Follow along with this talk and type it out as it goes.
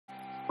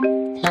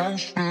Hey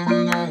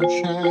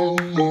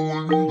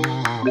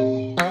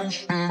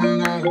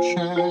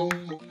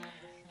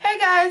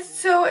guys,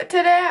 so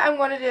today I'm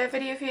going to do a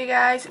video for you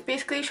guys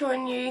basically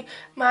showing you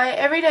my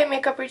everyday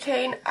makeup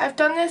routine. I've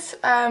done this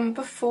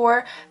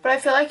before, but I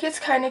feel like it's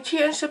kind of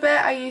changed a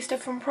bit. I use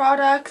different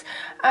products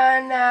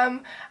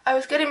and I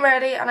was getting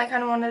ready and I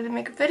kind of wanted to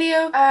make a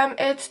video.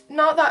 It's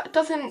not that, it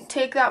doesn't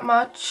take that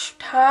much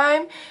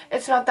time,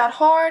 it's not that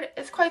hard,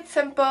 it's quite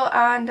simple,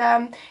 and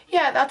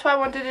yeah, that's why I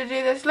wanted to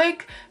do this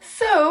look.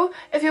 So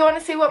if you want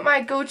to see what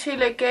my go-to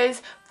look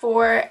is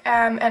for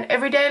an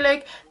everyday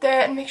look,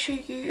 then make sure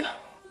you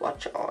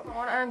watch on.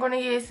 I'm going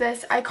to use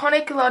this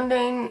iconic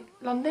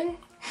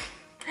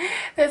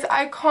this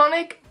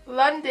iconic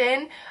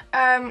London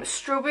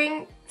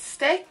strobing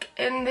stick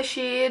in the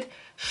shade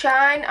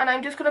Shine, and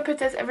I'm just going to put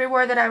this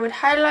everywhere that I would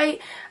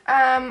highlight.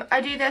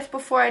 I do this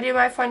before I do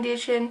my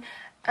foundation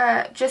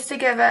just to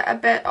give it a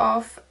bit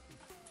of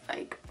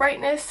like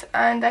brightness,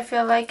 and I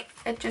feel like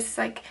it just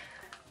like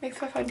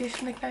makes my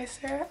foundation look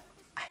nicer.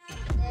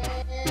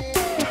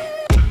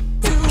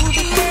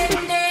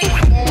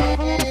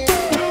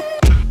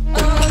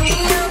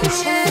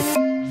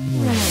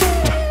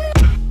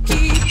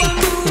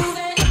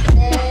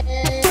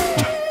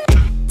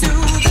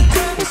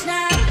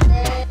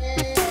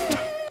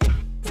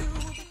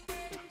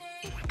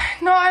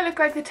 Now I look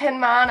like the Tin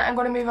Man, I'm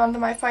going to move on to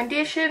my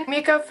foundation.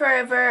 Makeup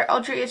Forever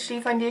Ultra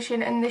HD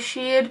foundation in the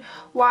shade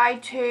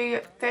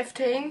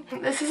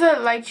Y215. This is a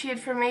light shade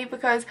for me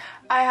because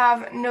I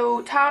have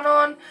no tan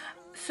on,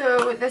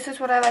 so this is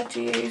what I like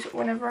to use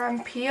whenever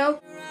I'm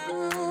pale.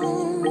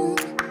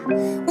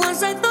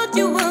 Once I thought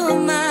you were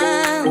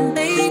mine,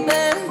 baby,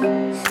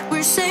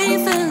 we're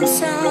safe and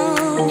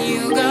sound.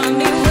 You got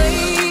me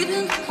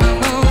waiting,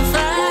 I'm on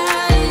fire.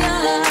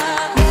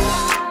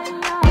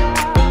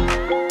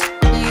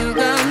 You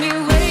got me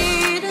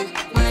waiting,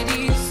 my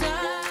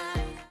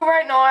desire.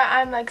 Right now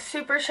I'm like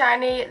super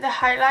shiny. The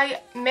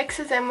highlight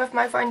mixes in with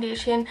my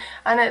foundation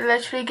and it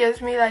literally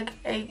gives me like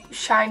a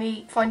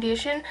shiny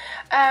foundation,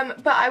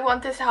 but I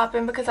want this to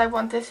happen because I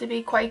want this to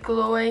be quite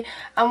glowy,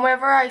 and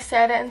whenever I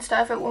set it and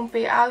stuff it won't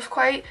be as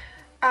quite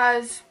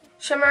as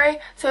shimmery,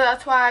 so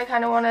that's why I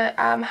kind of want to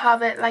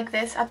have it like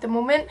this at the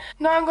moment.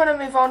 Now I'm going to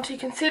move on to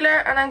concealer,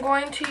 and I'm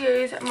going to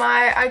use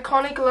my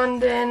iconic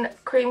London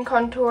cream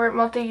contour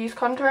multi-use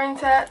contouring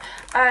set,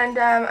 and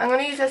I'm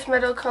going to use this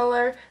middle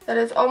colour that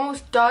is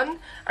almost done,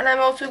 and I'm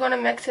also going to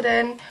mix it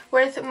in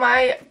with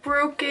my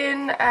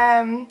broken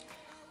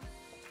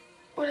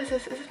what is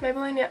this? Is this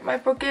Maybelline? Yeah, my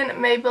broken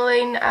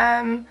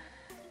Maybelline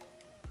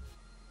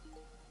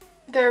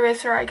the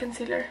Eraser Eye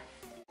Concealer.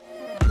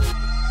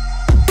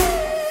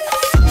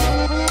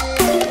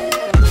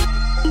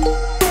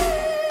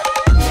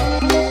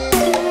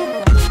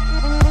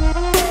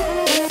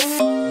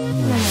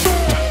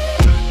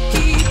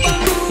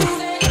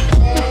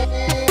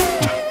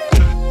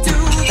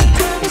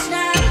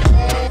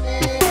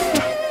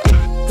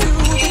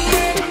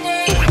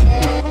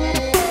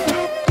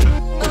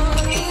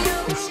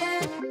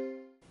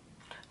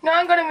 Now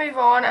I'm going to move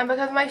on, and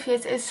because my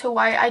face is so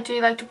white I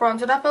do like to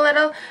bronze it up a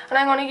little, and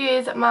I'm going to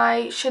use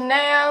my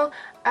Chanel,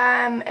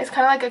 it's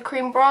kind of like a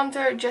cream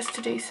bronzer just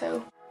to do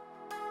so.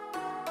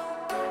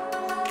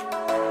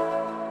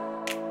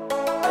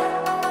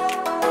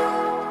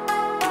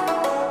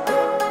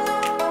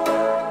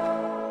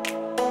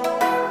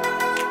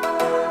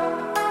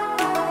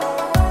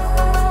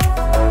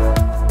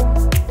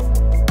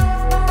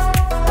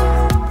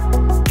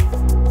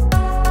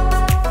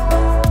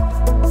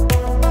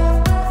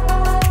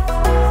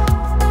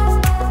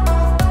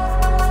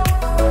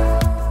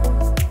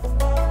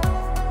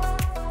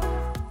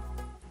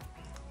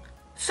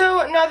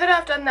 Now that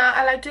I've done that,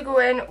 I like to go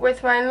in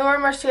with my Laura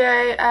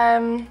Mercier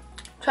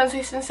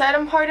translucent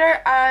setting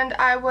powder, and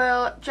I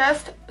will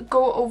just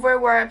go over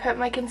where I put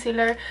my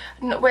concealer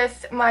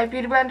with my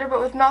beauty blender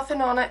but with nothing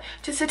on it,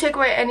 just to take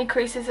away any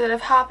creases that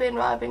have happened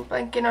while I've been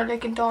blinking or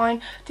looking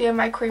down doing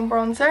my cream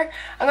bronzer.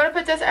 I'm going to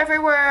put this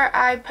everywhere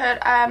I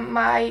put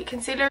my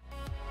concealer.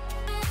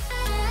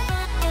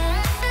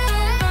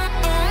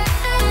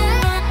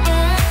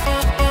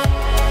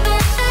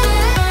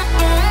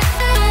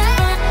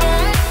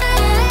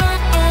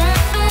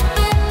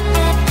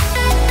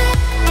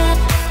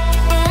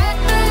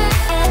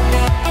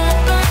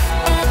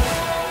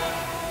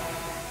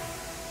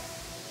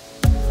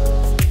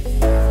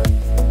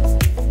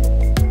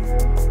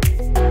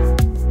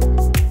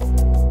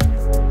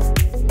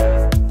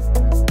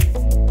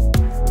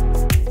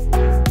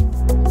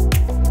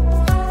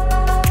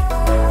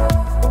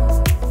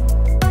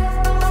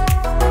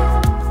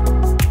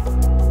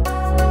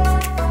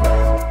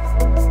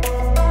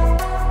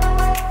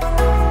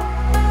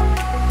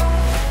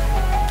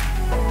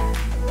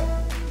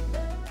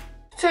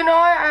 So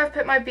now I've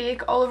put my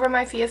bake all over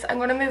my face, I'm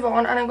going to move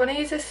on and I'm going to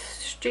use this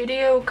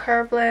Studio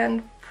Care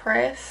Blend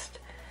Pressed.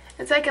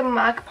 It's like a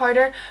MAC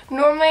powder.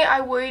 Normally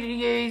I would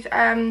use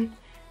the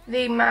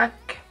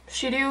MAC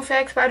Studio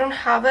Fix, but I don't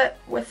have it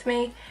with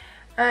me.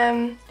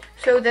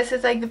 So this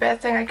is like the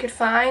best thing I could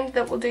find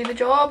that will do the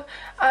job,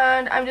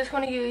 and I'm just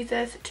going to use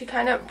this to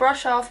kind of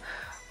brush off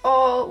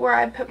all where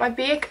I put my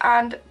bake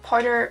and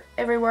powder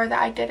everywhere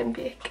that I didn't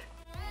bake.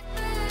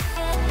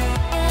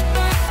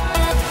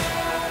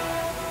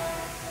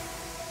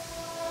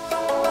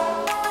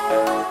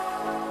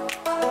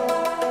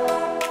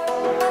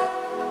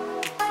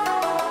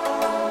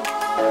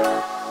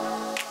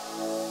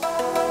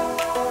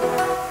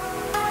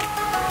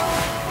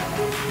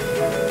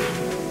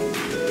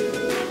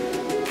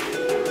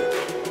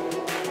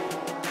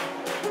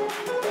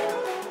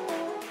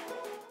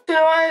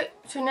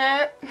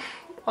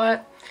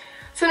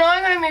 So now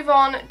I'm going to move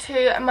on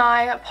to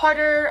my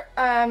powder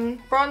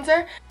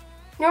bronzer.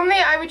 Normally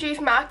I would use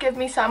MAC Give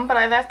Me Some, but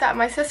I left that at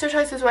my sister's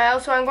house as well,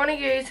 so I'm going to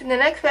use the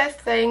next best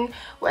thing,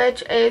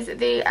 which is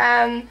the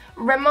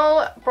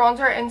Rimmel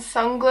bronzer in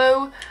Sun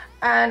Glow,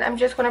 and I'm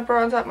just going to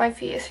bronze up my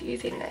face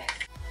using this.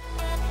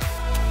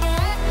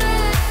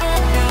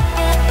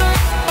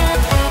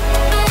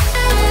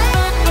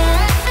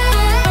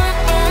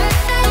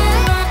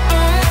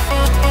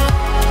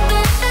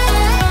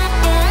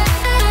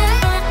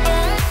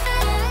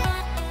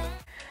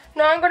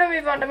 Now I'm going to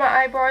move on to my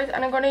eyebrows,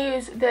 and I'm going to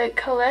use the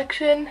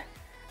Collection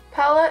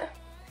palette,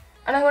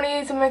 and I'm going to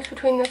use a mix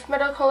between this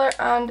middle colour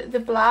and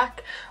the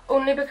black,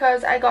 only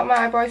because I got my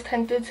eyebrows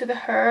tinted so the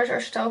hairs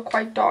are still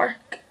quite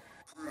dark.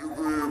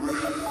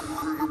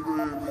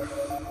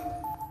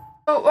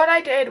 So what I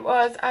did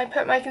was I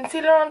put my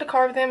concealer on to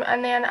cover them,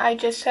 and then I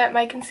just set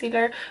my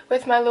concealer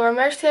with my Laura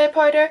Mercier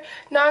powder.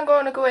 Now I'm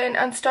going to go in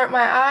and start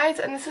my eyes,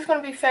 and this is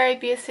going to be very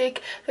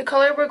basic. The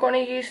colour we're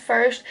going to use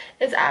first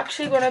is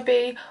actually going to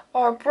be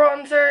our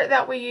bronzer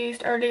that we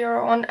used earlier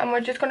on, and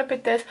we're just going to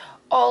put this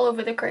all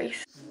over the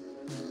crease.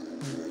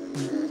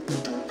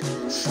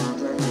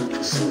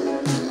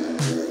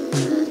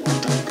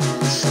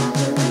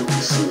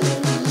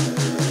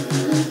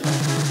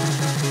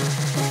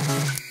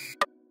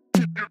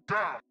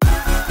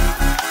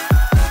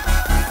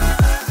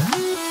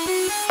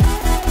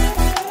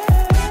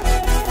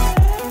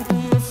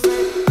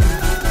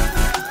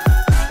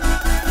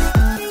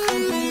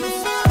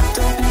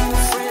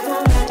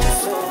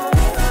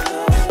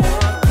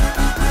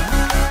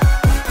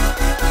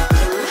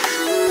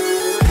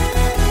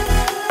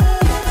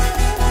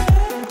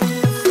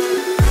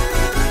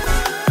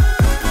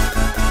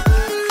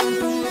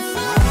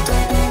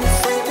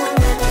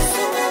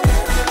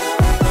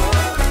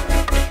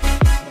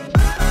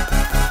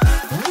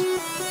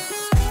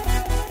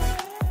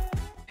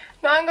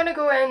 I'm going to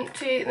go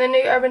into the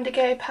new Urban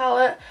Decay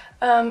palette,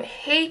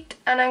 Heat,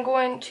 and I'm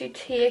going to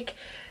take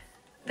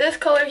this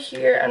colour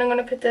here and I'm going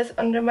to put this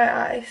under my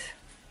eyes.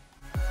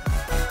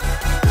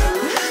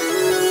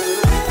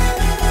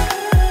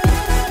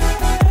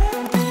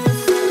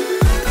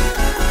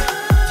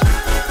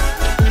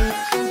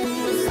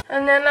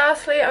 And then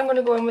lastly I'm going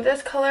to go in with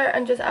this colour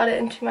and just add it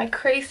into my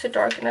crease to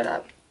darken it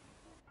up.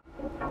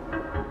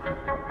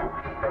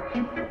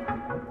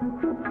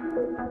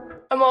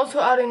 I'm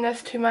also adding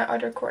this to my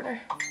outer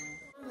corner.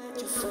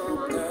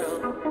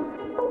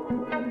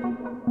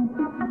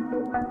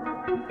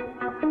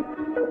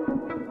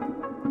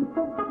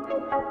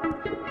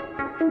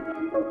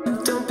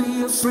 Don't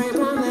be afraid,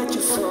 won't let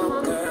you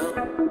fall, girl.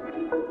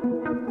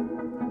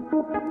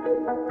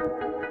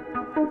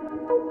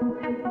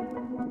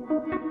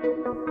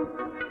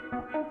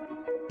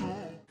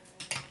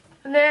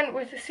 And then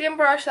with the same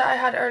brush that I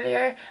had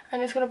earlier,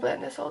 I'm just going to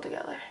blend this all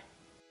together.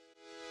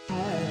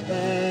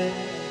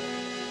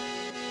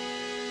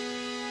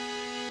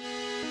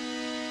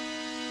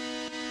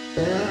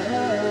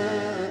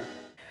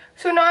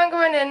 So now I'm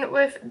going in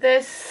with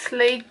this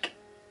Sleek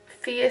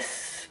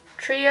Face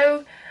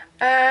Trio,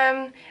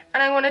 and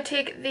I'm going to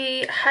take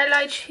the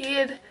highlight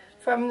shade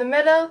from the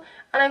middle,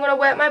 and I'm going to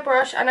wet my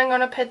brush and I'm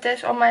going to put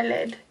this on my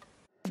lid.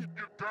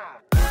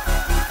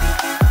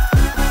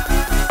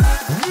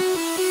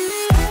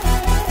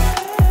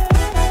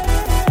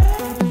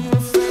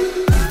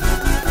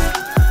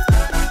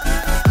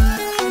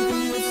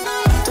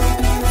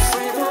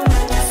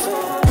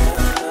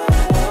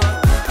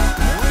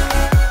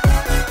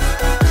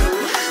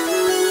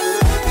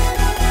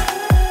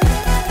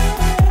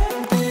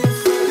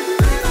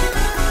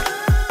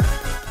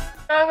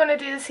 I'm going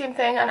to do the same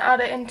thing and add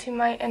it into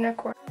my inner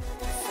corner.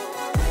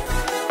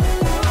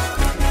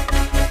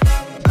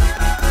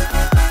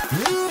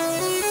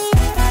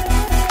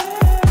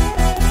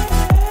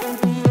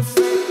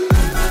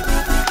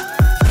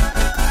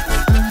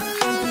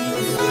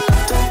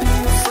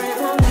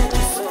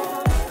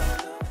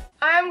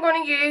 I'm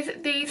going to use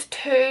these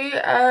two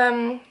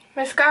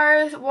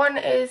mascaras. One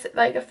is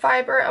like a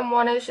fibre and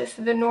one is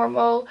just the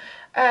normal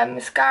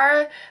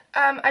mascara.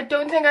 I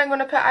don't think I'm going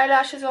to put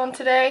eyelashes on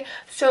today,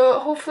 so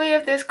hopefully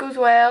if this goes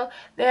well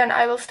then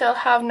I will still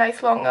have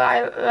nice long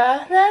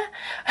eyelashes,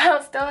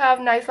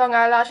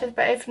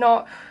 but if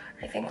not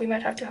I think we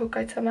might have to hook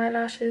out some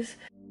eyelashes.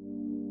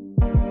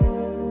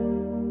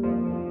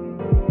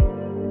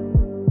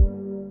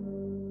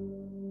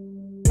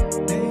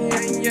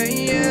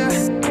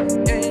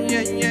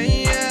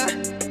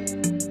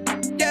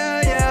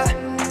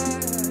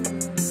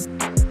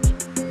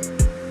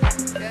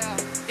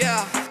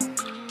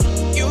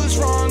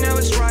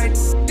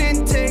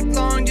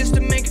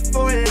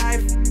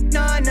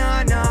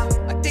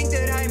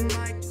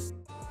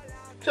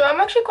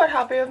 quite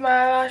happy with my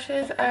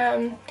eyelashes.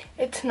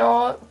 It's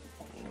not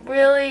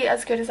really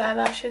as good as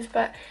eyelashes,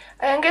 but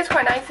I think it's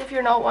quite nice if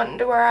you're not wanting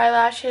to wear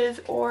eyelashes,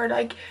 or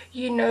like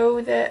you know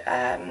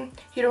that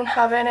you don't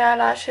have any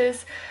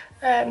eyelashes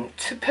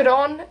to put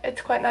on.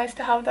 It's quite nice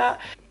to have that.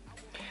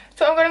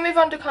 So I'm going to move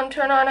on to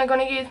contour now, and I'm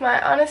going to use my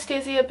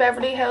Anastasia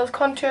Beverly Hills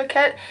contour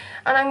kit,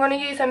 and I'm going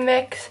to use a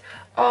mix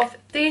of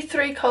these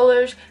three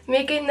colours,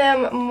 making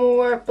them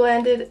more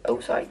blended,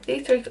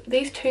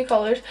 these two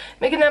colours,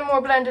 making them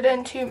more blended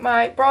into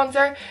my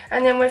bronzer,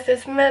 and then with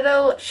this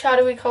middle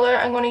shadowy colour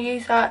I'm going to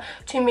use that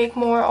to make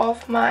more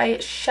of my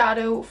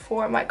shadow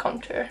for my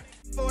contour.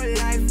 For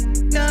life,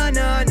 no,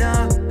 no,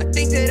 no. I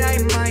think that I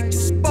might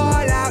just ball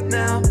out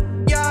now.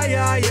 Yeah,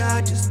 yeah, yeah,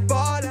 just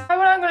ball out. Now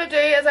what I'm going to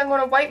do is I'm going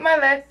to wipe my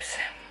lips.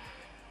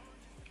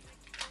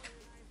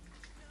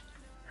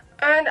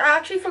 And I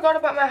actually forgot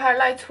about my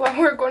highlights, so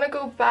we're going to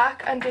go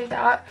back and do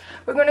that.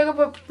 We're going to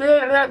go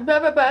We're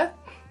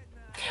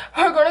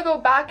going to go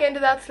back into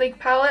that sleek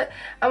palette,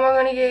 and we're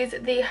going to use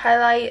the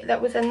highlight that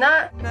was in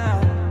that.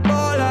 Now,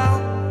 ball out.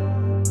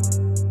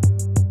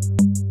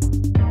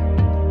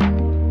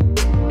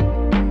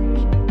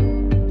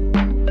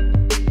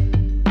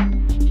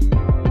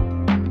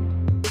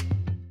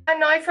 And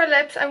now for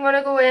lips, I'm going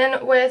to go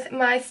in with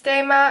my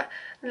Stay Matte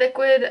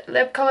liquid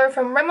lip colour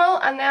from Rimmel,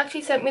 and they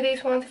actually sent me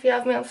these ones. If you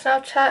have me on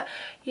Snapchat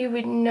you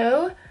would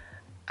know,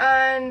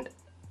 and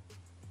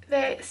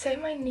they say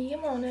my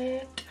name on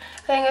it.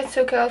 I think it's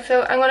so cool.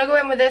 So I'm going to go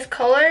in with this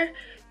colour.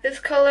 This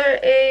colour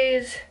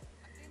is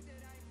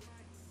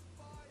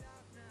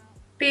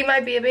Be My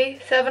Baby,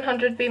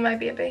 700 Be My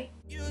Baby.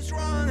 You was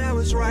wrong, I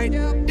was right.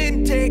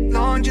 Didn't take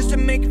long just to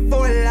make it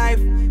for life.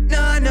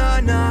 No,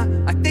 no,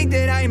 no. I think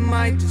that I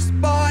might just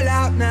ball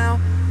out now.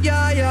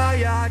 Yeah, yeah,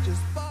 yeah,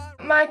 just ball.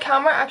 My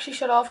camera actually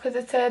shut off because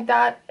it said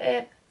that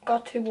it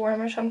got too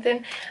warm or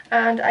something,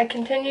 and I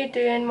continued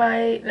doing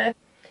my lip.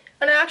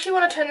 And I actually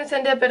want to turn this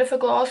into a bit of a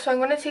gloss, so I'm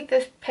going to take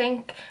this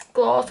pink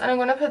gloss and I'm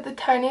going to put the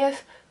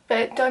tiniest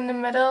bit down the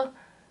middle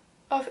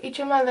of each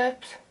of my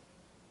lips.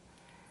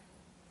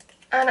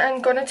 And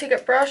I'm going to take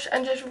a brush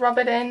and just rub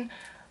it in.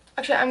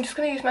 Actually, I'm just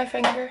going to use my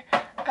finger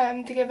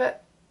to give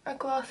it a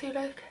glossy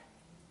look.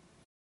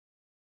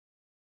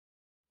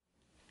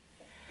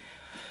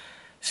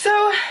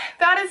 So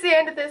that is the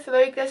end of this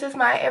look. This is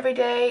my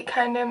everyday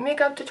kind of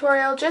makeup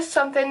tutorial, just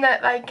something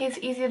that like is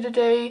easy to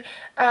do,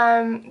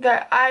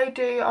 that I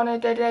do on a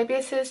day-to-day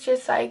basis,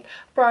 just like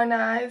brown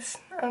eyes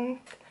and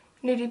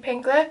nudie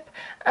pink lip.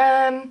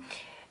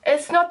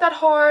 It's not that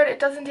hard, it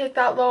doesn't take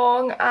that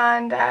long,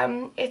 and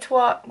it's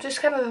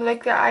just kind of the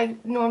look that I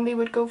normally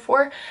would go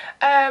for.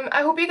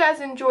 I hope you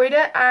guys enjoyed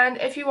it, and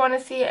if you want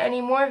to see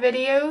any more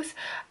videos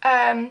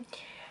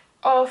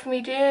of me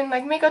doing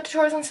like makeup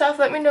tutorials and stuff,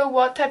 let me know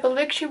what type of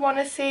looks you want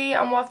to see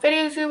and what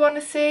videos you want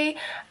to see.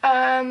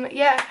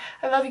 Yeah,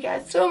 I love you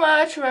guys so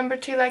much. Remember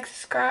to like,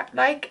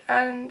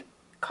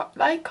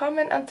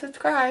 comment and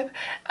subscribe,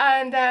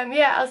 and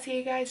yeah, I'll see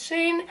you guys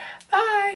soon. Bye.